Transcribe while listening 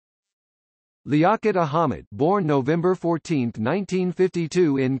Liaquat Ahamed, born November 14,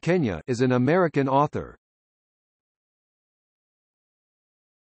 1952 in Kenya, is an American author.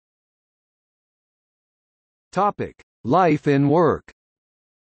 Topic: Life and work.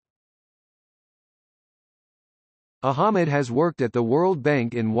 Ahamed has worked at the World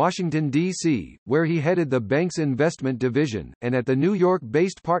Bank in Washington, D.C., where he headed the bank's investment division, and at the New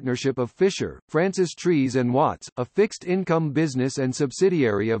York-based partnership of Fisher, Francis Trees and Watts, a fixed-income business and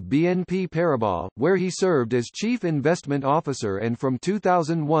subsidiary of BNP Paribas, where he served as chief investment officer and from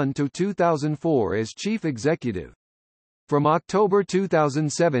 2001 to 2004 as chief executive. From October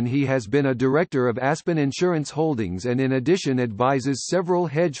 2007 he has been a director of Aspen Insurance Holdings and in addition advises several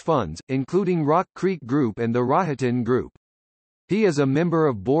hedge funds, including Rock Creek Group and the Rohatyn Group. He is a member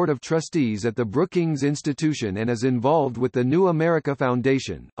of Board of Trustees at the Brookings Institution and is involved with the New America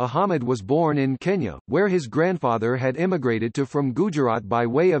Foundation. Ahamed was born in Kenya, where his grandfather had immigrated from Gujarat by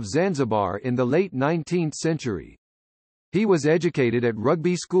way of Zanzibar in the late 19th century. He was educated at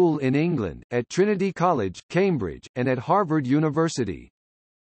Rugby School in England, at Trinity College, Cambridge, and at Harvard University.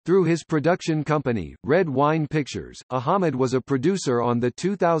 Through his production company, Red Wine Pictures, Ahamed was a producer on the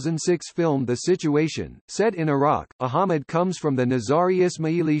 2006 film The Situation, set in Iraq. Ahamed comes from the Nizari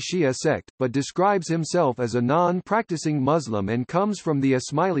Ismaili Shia sect, but describes himself as a non-practicing Muslim and comes from the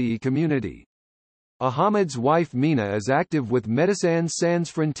Ismaili community. Ahmed's wife Mina is active with Médecins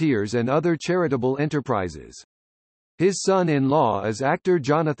Sans Frontières and other charitable enterprises. His son-in-law is actor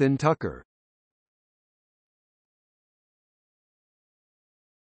Jonathan Tucker.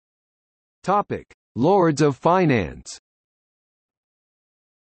 Topic: Lords of Finance.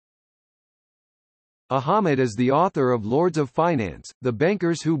 Ahamed is the author of Lords of Finance, The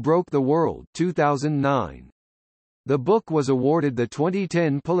Bankers Who Broke the World 2009. The book was awarded the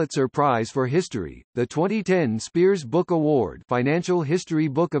 2010 Pulitzer Prize for History, the 2010 Spears Book Award Financial History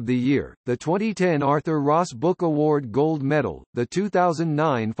Book of the Year, the 2010 Arthur Ross Book Award Gold Medal, the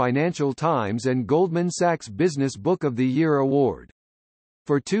 2009 Financial Times and Goldman Sachs Business Book of the Year Award.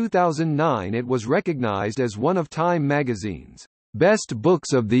 For 2009 it was recognized as one of Time magazine's Best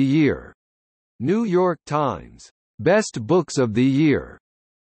Books of the Year, New York Times Best Books of the Year,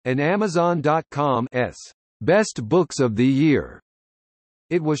 and Amazon.com's Best Books of the Year.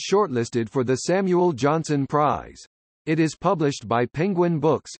 It was shortlisted for the Samuel Johnson Prize. It is published by Penguin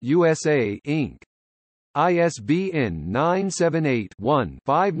Books USA Inc. ISBN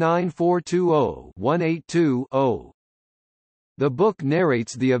 978-1-59420-182-0. The book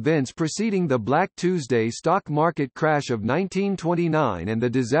narrates the events preceding the Black Tuesday stock market crash of 1929 and the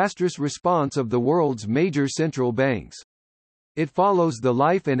disastrous response of the world's major central banks. It follows the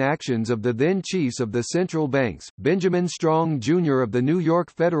life and actions of the then chiefs of the central banks, Benjamin Strong Jr. of the New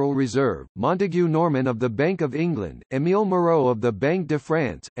York Federal Reserve, Montague Norman of the Bank of England, Émile Moreau of the Banque de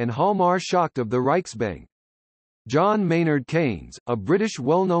France, and Hjalmar Schacht of the Reichsbank. John Maynard Keynes, a British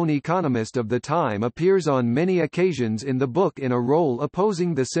well-known economist of the time, appears on many occasions in the book in a role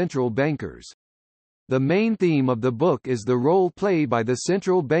opposing the central bankers. The main theme of the book is the role played by the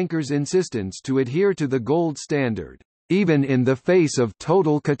central bankers' insistence to adhere to the gold standard, even in the face of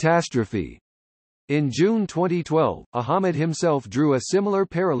total catastrophe. In June 2012, Ahamed himself drew a similar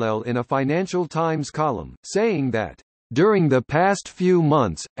parallel in a Financial Times column, saying that, "During the past few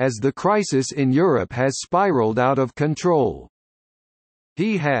months, as the crisis in Europe has spiraled out of control,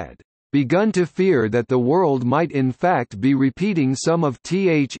 he had begun to fear that the world might in fact be repeating some of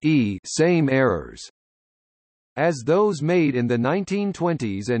the same errors as those made in the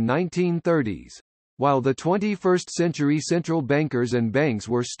 1920s and 1930s. While the 21st-century central bankers and banks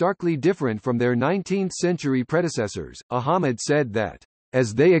were starkly different from their 19th-century predecessors, Ahamed said that,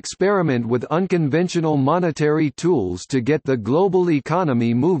 "As they experiment with unconventional monetary tools to get the global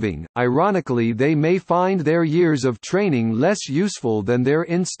economy moving, ironically they may find their years of training less useful than their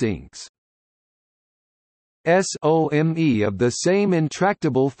instincts. Some of the same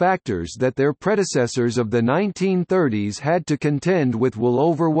intractable factors that their predecessors of the 1930s had to contend with will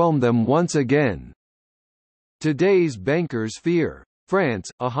overwhelm them once again." Today's bankers fear.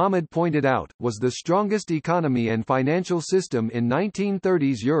 France, Ahamed pointed out, was the strongest economy and financial system in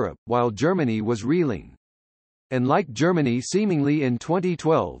 1930s Europe, while Germany was reeling. And like Germany seemingly in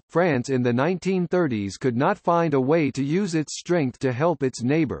 2012, France in the 1930s could not find a way to use its strength to help its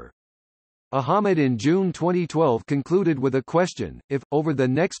neighbor. Ahamed in June 2012 concluded with a question: if, over the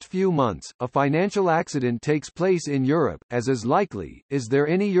next few months, a financial accident takes place in Europe, as is likely, is there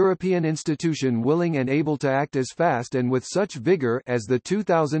any European institution willing and able to act as fast and with such vigor as the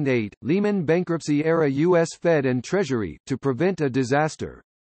 2008, Lehman bankruptcy-era U.S. Fed and Treasury, to prevent a disaster?